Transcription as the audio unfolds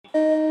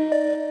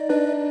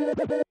Y'all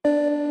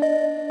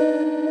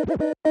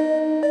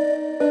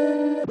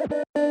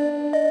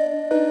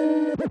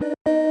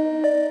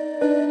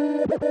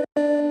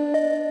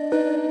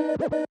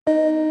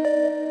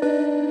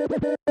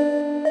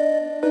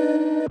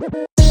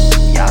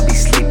be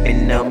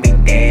sleeping on me,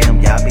 damn,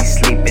 y'all be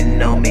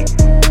sleeping on me.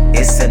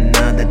 It's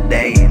another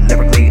day,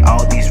 lyrically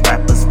all these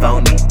rappers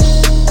phony.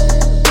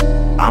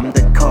 I'm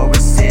the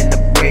chorus in the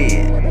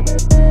bread.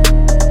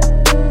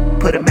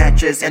 Put a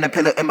mattress and a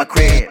pillow in my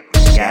crib.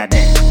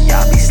 Goddamn,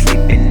 y'all be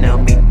sleeping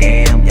on me,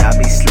 damn, y'all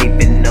be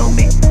sleeping on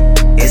me.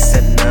 It's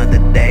another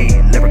day,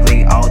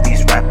 lyrically all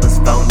these rappers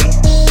phony.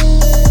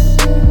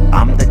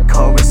 I'm the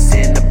chorus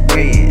in the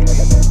bread.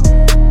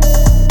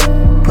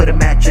 Put a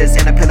mattress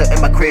and a pillow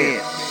in my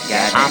crib.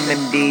 I'm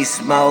in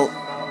beast mode,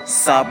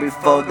 sorry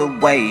for the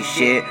way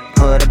shit.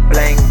 Put a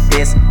blank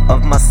disc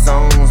of my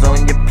songs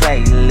on your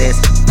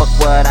playlist. Fuck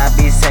what I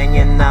be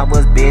saying, I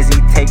was busy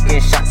taking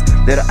shots.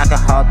 Little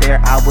alcohol there,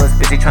 I was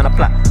busy trying to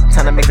plot.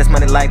 Trying to make this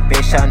money like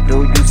Bishan.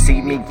 Do you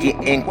see me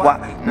getting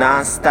guap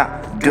non-stop?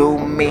 Do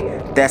me,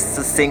 that's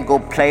a single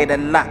play a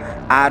lot.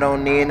 I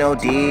don't need no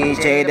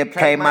DJ to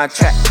play my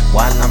track.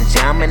 While I'm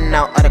jamming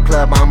out of the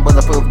club, I'm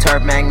bulletproof,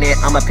 turf magnet.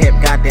 I'm a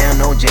pimp, goddamn,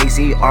 no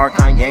Jay-Z or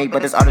Kanye,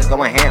 but this artist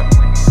going ham.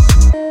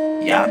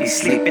 Y'all be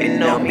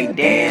sleeping on me,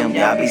 damn,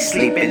 y'all be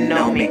sleeping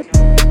on me.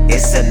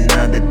 It's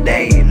another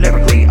day,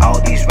 lyrically all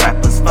these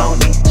rappers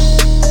phony.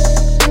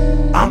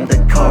 I'm the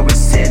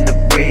chorus in the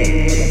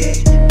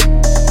bridge.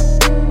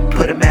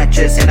 Put a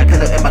mattress and a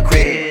pillow in my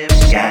crib.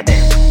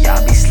 Goddamn,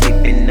 y'all be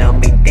sleeping on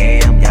me,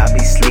 damn, y'all be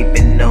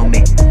sleeping on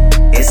me.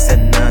 It's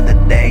another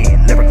day,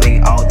 lyrically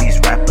all these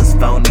rappers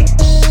phony.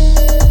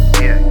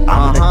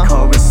 I'm the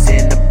chorus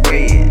in the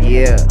bridge.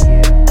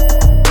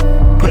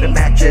 Put a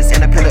mattress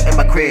and a pillow in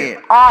my crib.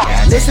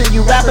 Listen,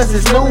 you rappers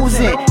is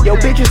losing. Yo,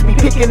 bitches be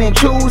picking and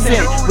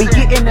choosing. We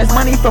getting this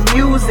money from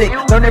music.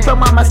 Learning from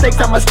my mistakes,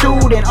 I'm a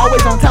student.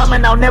 Always on time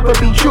and I'll never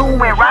be truant.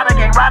 Rider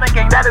gang,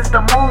 that is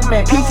the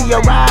movement. Peezy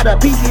a rider,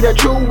 Peezy the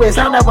truest.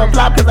 I'll never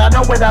flop cause I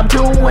know what I'm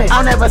doing.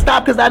 I'll never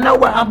stop cause I know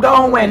where I'm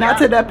going. Out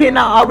to the pin,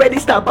 I already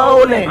stop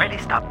bowling.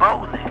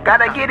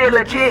 Gotta get it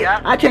legit.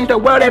 I change the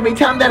world every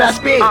time that I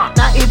spit.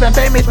 Not even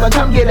famous, but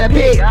come get a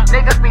pic.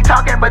 Niggas be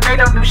talking, but they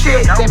don't do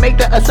shit. They make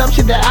the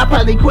assumption that I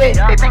probably quit.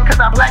 They think cause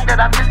I'm black that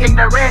I'm just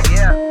ignorant.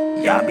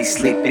 Y'all be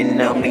sleeping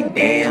on me,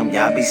 damn,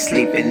 y'all be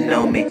sleeping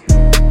on me.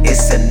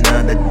 It's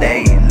another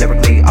day,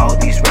 lyrically all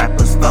these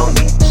rappers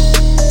phony.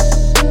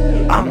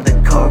 I'm the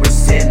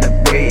chorus in the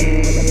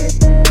bridge.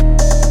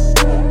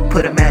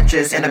 Put a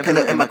mattress and a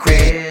pillow in my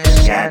crib.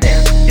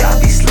 Goddamn, y'all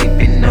be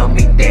sleeping on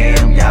me,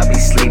 damn, y'all be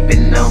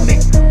sleeping on me.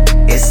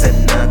 It's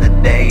another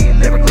day,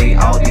 lyrically